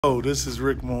Oh, this is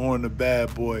Rick Mahorn, the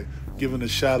bad boy, giving a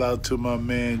shout out to my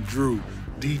man Drew,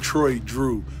 Detroit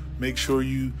Drew. Make sure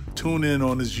you tune in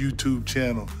on his YouTube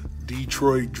channel,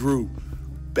 Detroit Drew.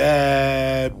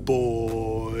 Bad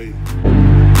boy.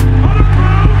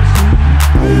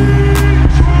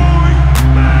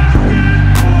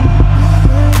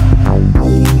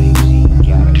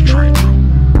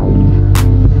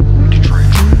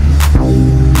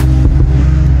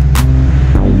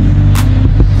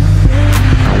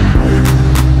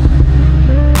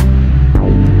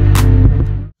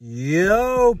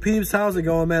 Yo, peeps, how's it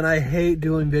going, man? I hate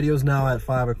doing videos now at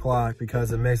 5 o'clock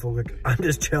because it makes it look like I'm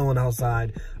just chilling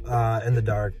outside in the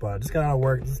dark, but I just got out of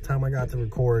work. This is the time I got to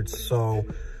record, so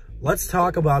let's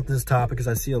talk about this topic because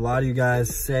I see a lot of you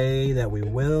guys say that we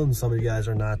will, and some of you guys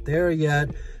are not there yet.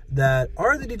 That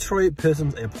are the Detroit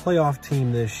Pistons a playoff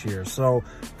team this year? So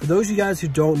for those of you guys who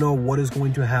don't know what is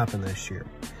going to happen this year,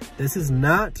 this is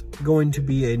not going to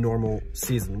be a normal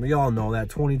season. We all know that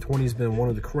 2020 has been one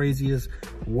of the craziest,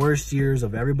 worst years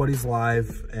of everybody's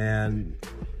life, and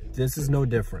this is no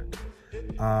different.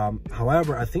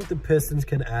 However, I think the Pistons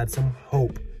can add some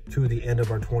hope to the end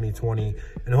of our 2020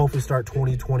 and hopefully start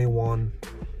 2021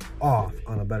 off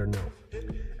on a better note.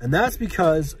 And that's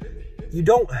because you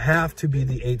don't have to be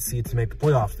the 8th seed to make the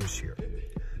playoffs this year.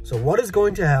 So what is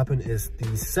going to happen is the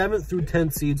 7th through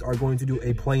 10th seeds are going to do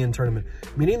a play-in tournament,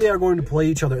 meaning they are going to play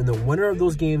each other, and the winner of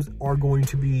those games are going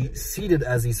to be seeded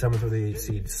as the 7th or the 8th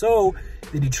seed. So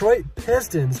the Detroit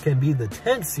Pistons can be the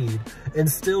 10th seed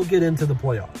and still get into the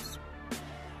playoffs.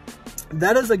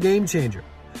 That is a game changer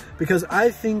because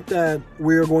I think that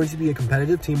we're going to be a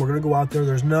competitive team. We're going to go out there.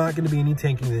 There's not going to be any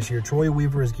tanking this year. Troy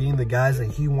Weaver is getting the guys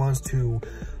that he wants to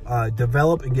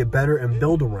develop and get better and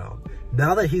build around.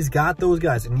 Now that he's got those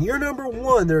guys, in year number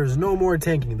 1, there's no more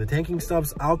tanking. The tanking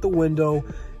stuff's out the window.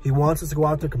 He wants us to go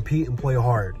out there, compete, and play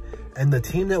hard. And the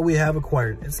team that we have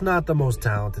acquired, it's not the most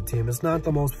talented team. It's not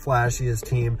the most flashiest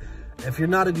team. If you're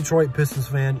not a Detroit Pistons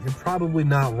fan, you're probably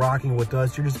not rocking with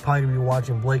us. You're just probably going to be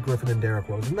watching Blake Griffin and Derrick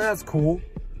Rose. And that's cool.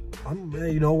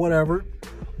 You know, whatever.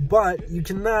 But you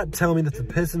cannot tell me that the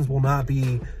Pistons will not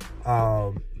be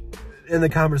in the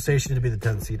conversation to be the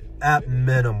 10th seed at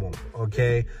minimum,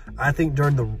 okay? I think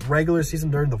during the regular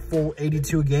season, during the full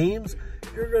 82 games,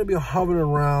 you're going to be hovering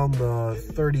around the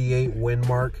 38 win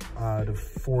mark to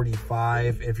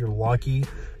 45 if you're lucky.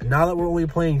 And now that we're only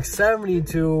playing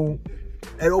 72,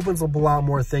 it opens up a lot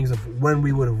more things of when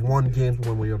we would have won games,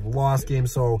 when we would have lost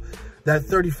games. So that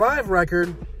 35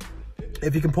 record,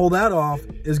 if you can pull that off,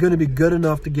 is going to be good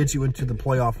enough to get you into the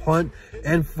playoff hunt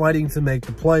and fighting to make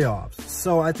the playoffs.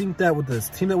 So I think that with this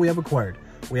team that we have acquired,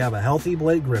 we have a healthy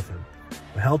Blake Griffin,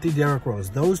 a healthy Derrick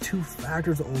Rose. Those two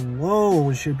factors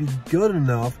alone should be good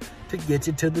enough to get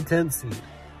you to the 10th seed.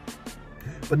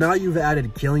 But now you've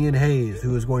added Killian Hayes,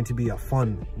 who is going to be a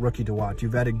fun rookie to watch.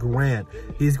 You've added Grant.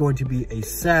 He's going to be a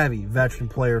savvy veteran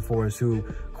player for us who,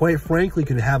 quite frankly,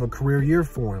 could have a career year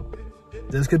for him.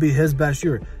 This could be his best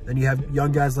year. Then you have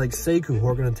young guys like Sekou who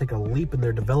are going to take a leap in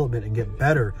their development and get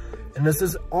better. And this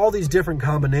is all these different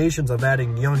combinations of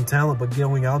adding young talent, but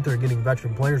going out there and getting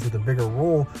veteran players with a bigger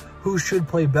role who should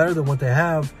play better than what they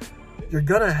have. You're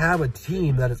going to have a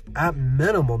team that is at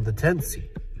minimum the 10th seed.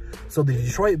 So the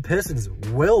Detroit Pistons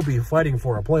will be fighting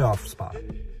for a playoff spot.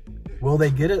 Will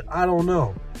they get it? I don't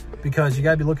know. Because you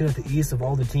got to be looking at the East of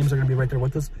all the teams that are going to be right there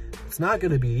with us. It's not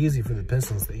going to be easy for the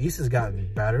Pistons. The East has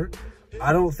gotten better.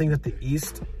 I don't think that the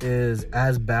East is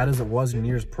as bad as it was in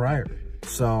years prior.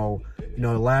 So, you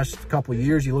know, the last couple of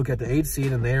years, you look at the 8th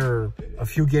seed and they're a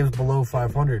few games below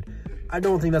 500. I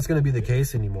don't think that's going to be the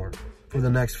case anymore for the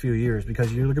next few years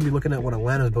because you're going to be looking at what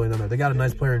Atlanta's building on there. They got a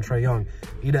nice player in Trae Young.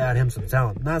 You need to add him some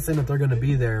talent. Not saying that they're going to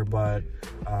be there, but,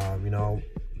 you know,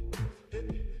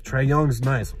 Trae Young's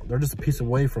nice. They're just a piece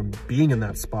away from being in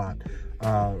that spot.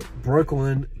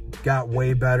 Brooklyn got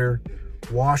way better.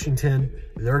 Washington,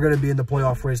 they're going to be in the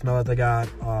playoff race now that they got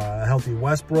a healthy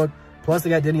Westbrook. Plus,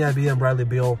 they got Denny Avdija and Bradley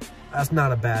Beal. That's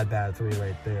not a bad three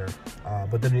right there.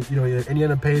 But then, you know,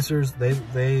 Indiana Pacers,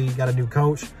 they got a new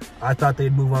coach. I thought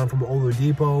they'd move on from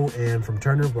Oladipo and from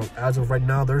Turner, but as of right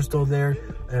now, they're still there.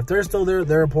 And if they're still there,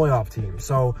 they're a playoff team.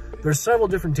 So there's several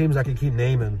different teams I could keep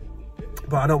naming,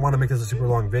 but I don't want to make this a super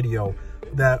long video,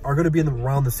 that are going to be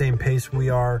around the same pace we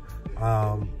are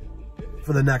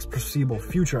for the next foreseeable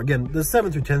future. Again, the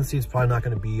 7th through 10th seed is probably not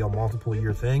going to be a multiple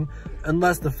year thing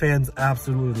unless the fans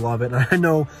absolutely love it. And I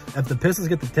know if the Pistons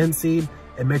get the 10th seed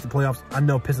and make the playoffs, I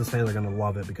know Pistons fans are going to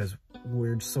love it because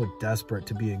we're just so desperate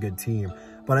to be a good team.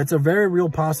 But it's a very real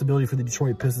possibility for the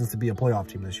Detroit Pistons to be a playoff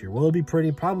team this year. Will it be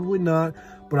pretty? Probably not.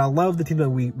 But I love the team that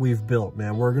we've built,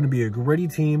 man. We're going to be a gritty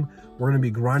team. We're going to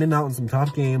be grinding out in some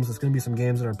tough games. It's going to be some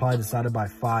games that are probably decided by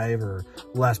 5 or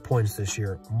less points this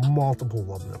year.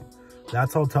 Multiple of them.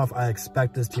 That's how tough I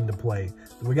expect this team to play.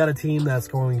 We got a team that's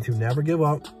going to never give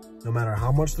up, no matter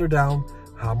how much they're down,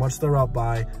 how much they're up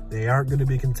by. They aren't going to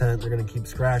be content. They're going to keep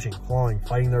scratching, clawing,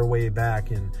 fighting their way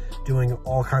back, and doing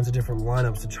all kinds of different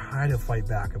lineups to try to fight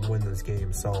back and win this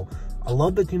game. So I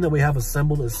love the team that we have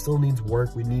assembled. It still needs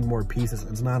work. We need more pieces.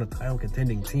 It's not a title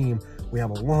contending team. We have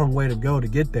a long way to go to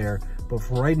get there. But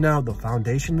for right now, the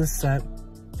foundation is set.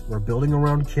 We're building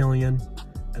around Killian.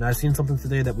 And I've seen something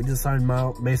today that we just signed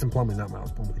Mason Plumlee, not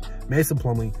Miles Plumlee, Mason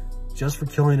Plumlee, just for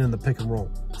Killian in the pick and roll.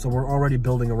 So we're already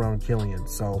building around Killian.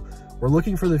 So we're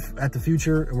looking for at the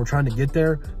future, and we're trying to get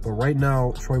there. But right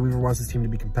now, Troy Weaver wants his team to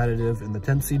be competitive, and the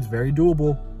 10th seed's very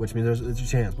doable, which means there's a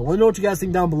chance. But let me know what you guys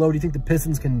think down below. Do you think the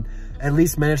Pistons can at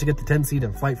least manage to get the 10th seed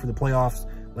and fight for the playoffs?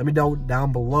 Let me know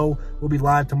down below. We'll be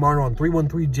live tomorrow on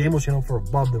 313 JMO's channel for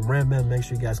Above the Rim, man. Make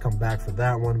sure you guys come back for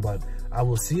that one. But I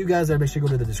will see you guys there. Make sure you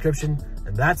go to the description.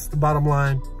 And that's the bottom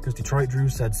line, because Detroit Drew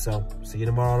said so. See you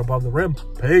tomorrow on Above the Rim.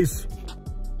 Peace.